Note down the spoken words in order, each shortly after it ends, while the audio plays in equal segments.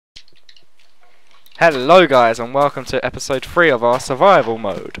Hello guys and welcome to episode 3 of our survival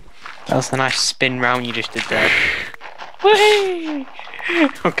mode. That was a nice spin round you just did there. Whee!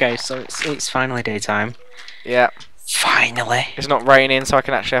 Okay, so it's finally daytime. Yeah. Finally. It's not raining so I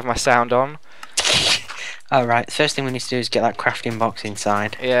can actually have my sound on. Alright, the first thing we need to do is get that crafting box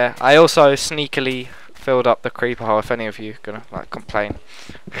inside. Yeah, I also sneakily filled up the creeper hole if any of you gonna like complain.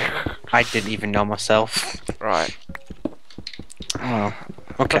 I didn't even know myself. Right. Oh,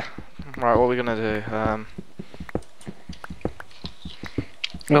 okay. Right, what are we gonna do?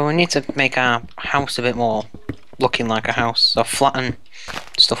 Well, we need to make our house a bit more looking like a house, so flatten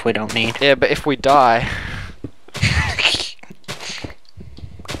stuff we don't need. Yeah, but if we die...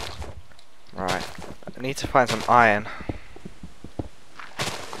 Right, I need to find some iron.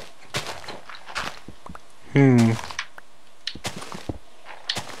 I'm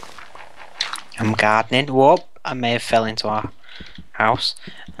gardening. Whoop! I may have fell into our house.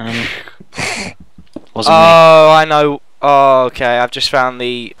 Wasn't me. Oh, I know. Oh, okay, I've just found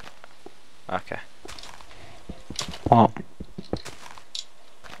the... Okay. What?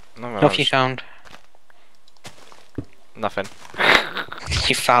 No, What have you found? Nothing.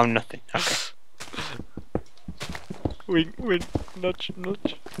 You found nothing. Okay. Wink, wink, nudge,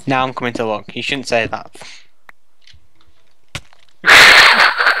 nudge. Now I'm coming to look. You shouldn't say that.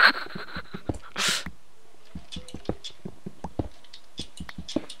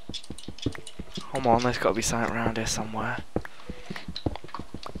 Come on, there's got to be something around here somewhere.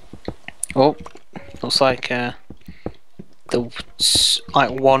 Oh, looks like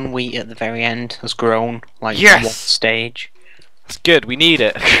one wheat at the very end has grown, like Yes! one stage. That's good, we need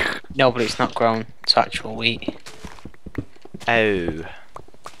it. No, but it's not grown to actual wheat. Oh.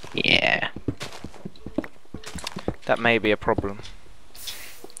 Yeah. That may be a problem.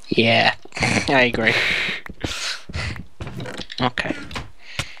 Yeah. I agree. Okay.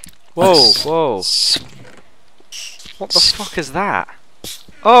 Whoa, whoa. What the fuck is that?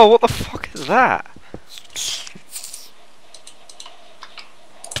 Oh, what the fuck is that?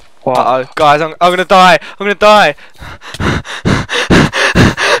 What? Uh oh, guys, I'm gonna die! I'm gonna die!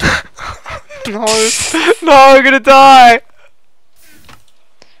 No! No, I'm gonna die!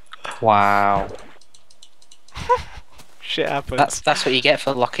 Wow. Shit happens. That's what you get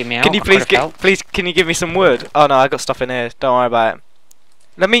for locking me out. Can you please can you give me some wood? Oh no, I got stuff in here. Don't worry about it.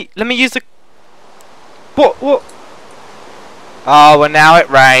 Let me use the... What? Oh, well now it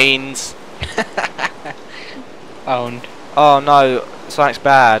rains. Owned. Oh no, something's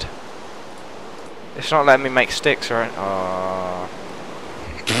bad. It's not letting me make sticks or anything. Oh.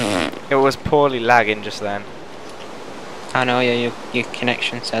 It was poorly lagging just then. I know, yeah, your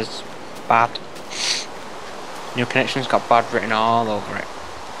connection says bad. Your connection's got bad written all over it.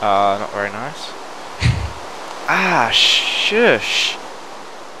 Not very nice. Ah, shush.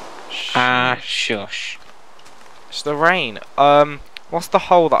 Ah, shush. It's the rain. What's the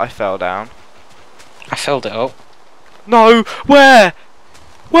hole that I fell down? I filled it up. No! Where?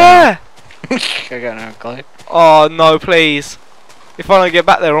 Where? I got no clue. Oh no, please. If I don't get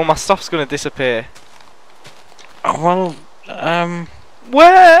back there, all my stuff's gonna disappear. Oh, well,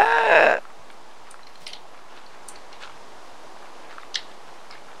 Where?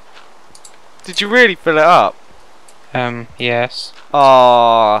 Did you really fill it up? yes.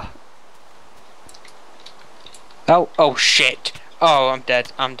 Oh. Oh shit. Oh, I'm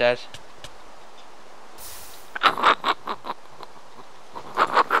dead. I'm dead.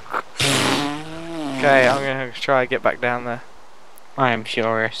 Okay, I'm gonna try to get back down there. I am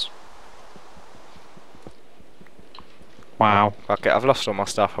furious. Wow. Okay, I've lost all my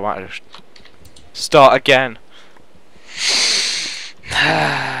stuff. I might just start again.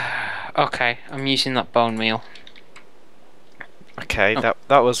 Okay, I'm using that bone meal. Okay, that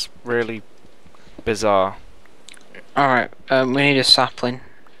was really bizarre. Alright, we need a sapling.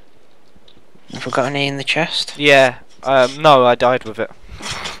 Have we got any in the chest? Yeah. No, I died with it.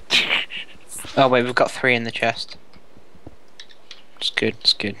 Oh wait, we've got 3 in the chest. It's good,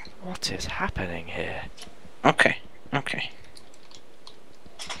 it's good. What is happening here? Okay, okay.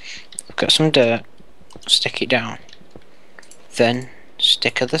 I've got some dirt. Stick it down. Then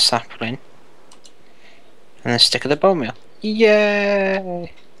stick of the sapling. And then stick of the bone meal.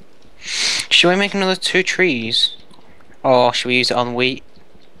 Yay! Should we make another 2 trees? Or should we use it on wheat?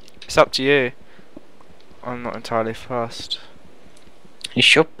 It's up to you. I'm not entirely fussed. It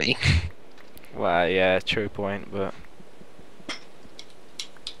should be. Well, yeah, true point, but...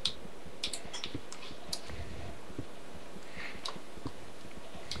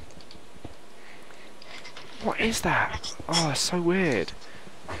 What is that? Oh, it's so weird.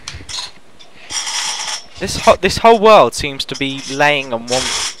 This whole world seems to be laying on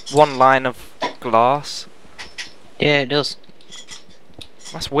one line of glass? Yeah, it does.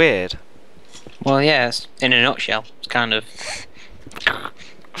 That's weird. Well, yeah, it's, in a nutshell, it's kind of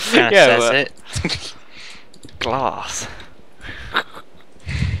Yeah, says but it. glass.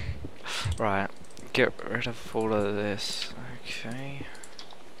 Right, get rid of all of this. Okay.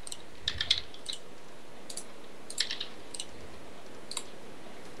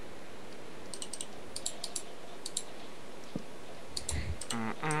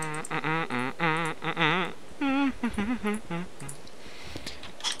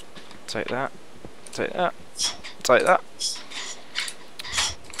 Take that. Take that. Take that.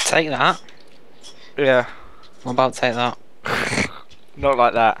 Take that. Yeah. What about take that? Not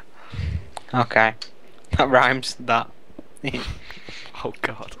like that. Okay. That rhymes, that. Oh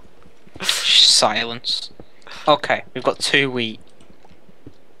god. Silence. Okay, we've got 2 wheat,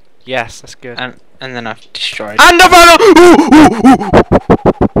 Yes, that's good. and then I've destroyed. And a banner!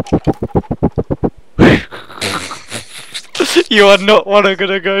 You are not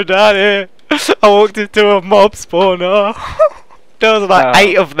gonna go down here. I walked into a mob spawner. There was like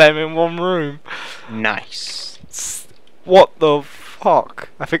 8 of them in one room. Nice. What the fuck?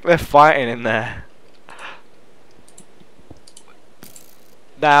 I think they're fighting in there.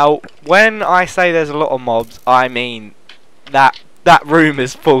 Now, when I say there's a lot of mobs, I mean that room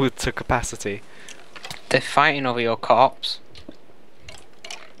is full to capacity. They're fighting over your corpse.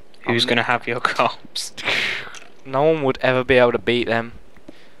 Who's gonna have your corpse? No one would ever be able to beat them.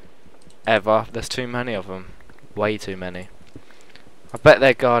 Ever. There's too many of them. Way too many. I bet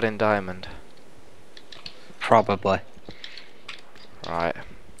they're guarding diamond. Probably. Right.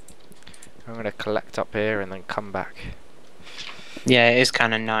 I'm gonna collect up here and then come back. Yeah, it is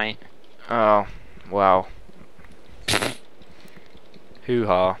kind of night. Oh, wow.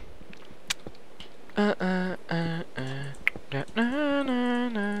 Hoo-ha. Oh,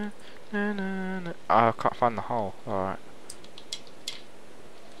 I can't find the hole. Alright.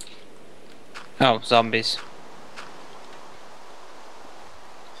 Oh, zombies.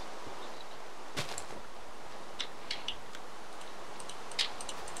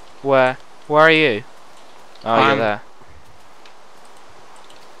 Where? Where are you? Oh, you're there.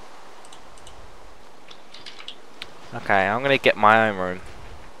 Okay, I'm gonna get my own room.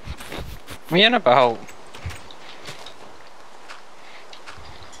 What are you on about?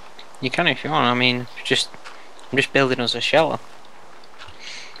 You can if you want. I mean, I'm just building us a shelter.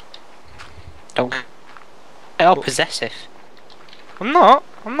 Don't get all possessive. I'm not.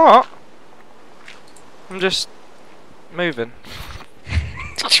 I'm not. I'm just moving.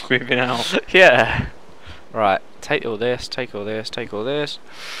 Just moving out. Yeah. Right. Take all this. Take all this. Take all this.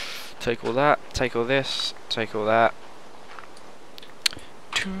 Take all that. Take all this. Take all that.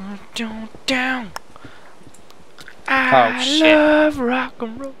 Down. I shit. love rock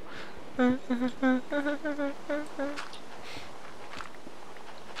and roll.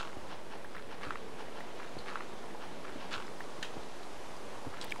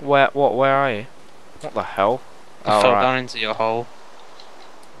 Where? What? Where are you? What the hell? I fell down into your hole.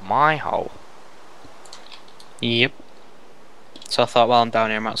 My hole. Yep. So I thought while I'm down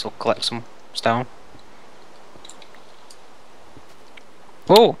here I might as well collect some stone.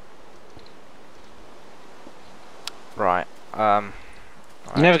 Oh! Right.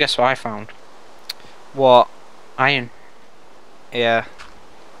 You never guess what I found. What? Iron. Yeah.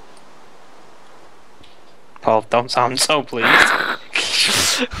 Paul, don't sound so pleased.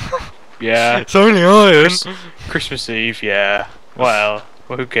 Yeah. It's only iron. Christmas Eve, yeah. Well,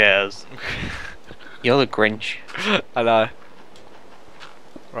 who cares? You're the Grinch. I know.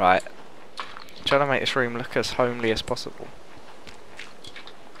 Right. Trying to make this room look as homely as possible.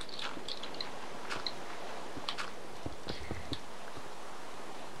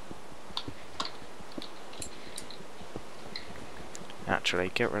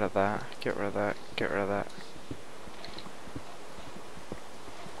 Actually, get rid of that. Get rid of that. Get rid of that.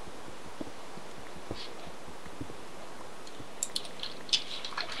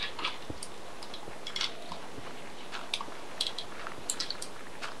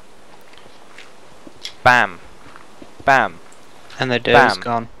 Bam. Bam. And the dirt's Bam.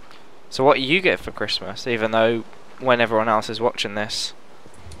 gone. So what do you get for Christmas? Even though when everyone else is watching this,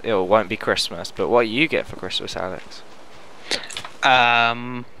 it won't be Christmas. But what do you get for Christmas, Alex?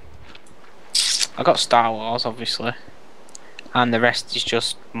 I got Star Wars, obviously. And the rest is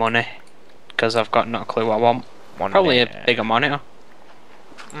just money. Because I've got no clue what I want. Probably a bigger monitor.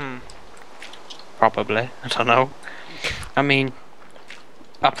 Probably. I don't know. I mean,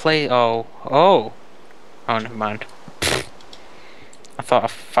 I play... Oh, never mind. I thought I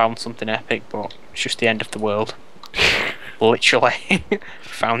found something epic, but it's just the end of the world. Literally.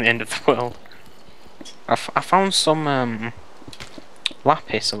 Found the end of the world. I found some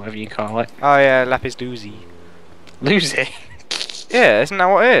lapis or whatever you call it. Oh yeah, lapis lazuli. Lose it. Yeah, isn't that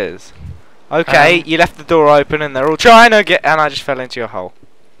what it is? Okay, you left the door open and they're all trying to get, and I just fell into your hole.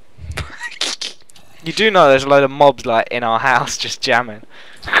 You do know there's a load of mobs like in our house just jamming.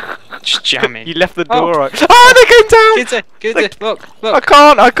 Just jamming. You left the door open. Oh, they came down! Kidzy, look.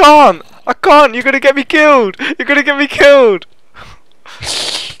 I can't! You're gonna get me killed! You're gonna get me killed!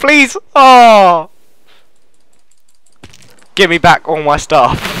 Please! Oh! Give me back all my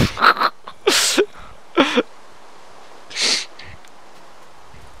stuff.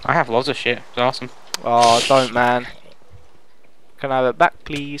 I have loads of shit. It's awesome. Oh, don't, man. Can I have it back,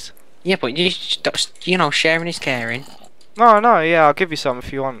 please? Yeah, but you know, sharing is caring. No, yeah, I'll give you some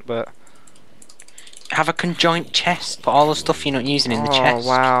if you want, but... Have a conjoint chest. Put all the stuff you're not using in the chest. Oh,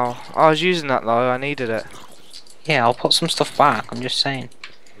 wow. I was using that, though. I needed it. Yeah, I'll put some stuff back. I'm just saying.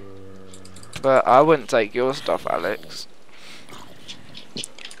 But I wouldn't take your stuff, Alex.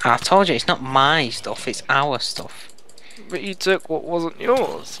 I told you, it's not my stuff. It's our stuff. But you took what wasn't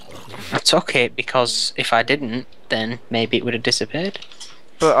yours. I took it because if I didn't, then maybe it would have disappeared.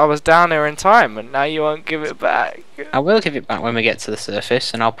 But I was down there in time, and now you won't give it back. I will give it back when we get to the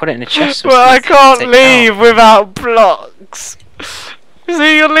surface, and I'll put it in a chest. But I can't leave without blocks. So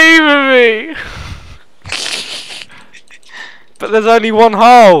you're leaving me. But there's only one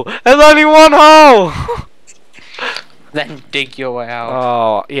hole. There's only one hole. Then dig your way out.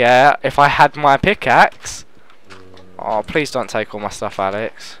 Oh, yeah. If I had my pickaxe. Oh, please don't take all my stuff,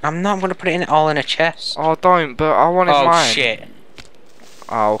 Alex. I'm not going to put it all in a chest. Oh, don't, but I wanted mine. Oh, shit.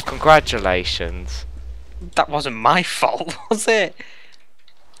 Oh, congratulations. That wasn't my fault, was it?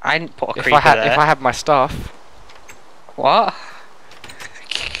 I didn't put a creeper there. If I had my stuff. What?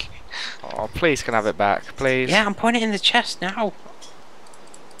 Oh, please can I have it back, please? Yeah, I'm putting it in the chest now.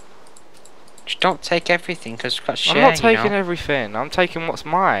 Just don't take everything, because we've got share, I'm not taking you know? everything. I'm taking what's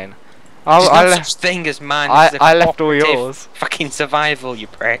mine. There's no such thing as mine. I left all yours. Fucking survival, you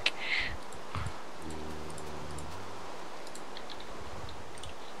prick.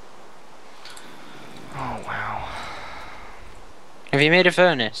 Oh, wow. Have you made a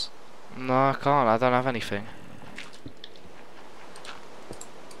furnace? No, I can't. I don't have anything.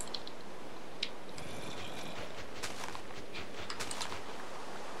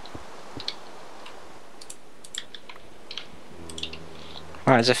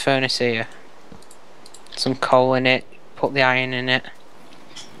 Right, there's a furnace here. Some coal in it. Put the iron in it.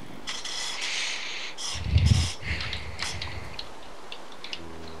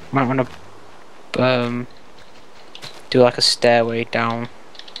 Might want to do like a stairway down.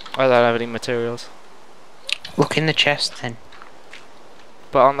 I don't have any materials. Look in the chest then.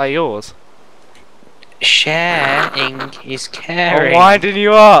 But aren't they yours? Sharing is caring. I'm winding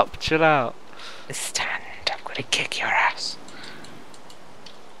you up. Chill out. Stand. I'm gonna kick your ass.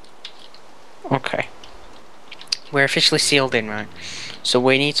 Okay. We're officially sealed in, right? So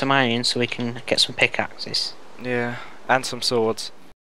we need some iron so we can get some pickaxes. Yeah, and some swords.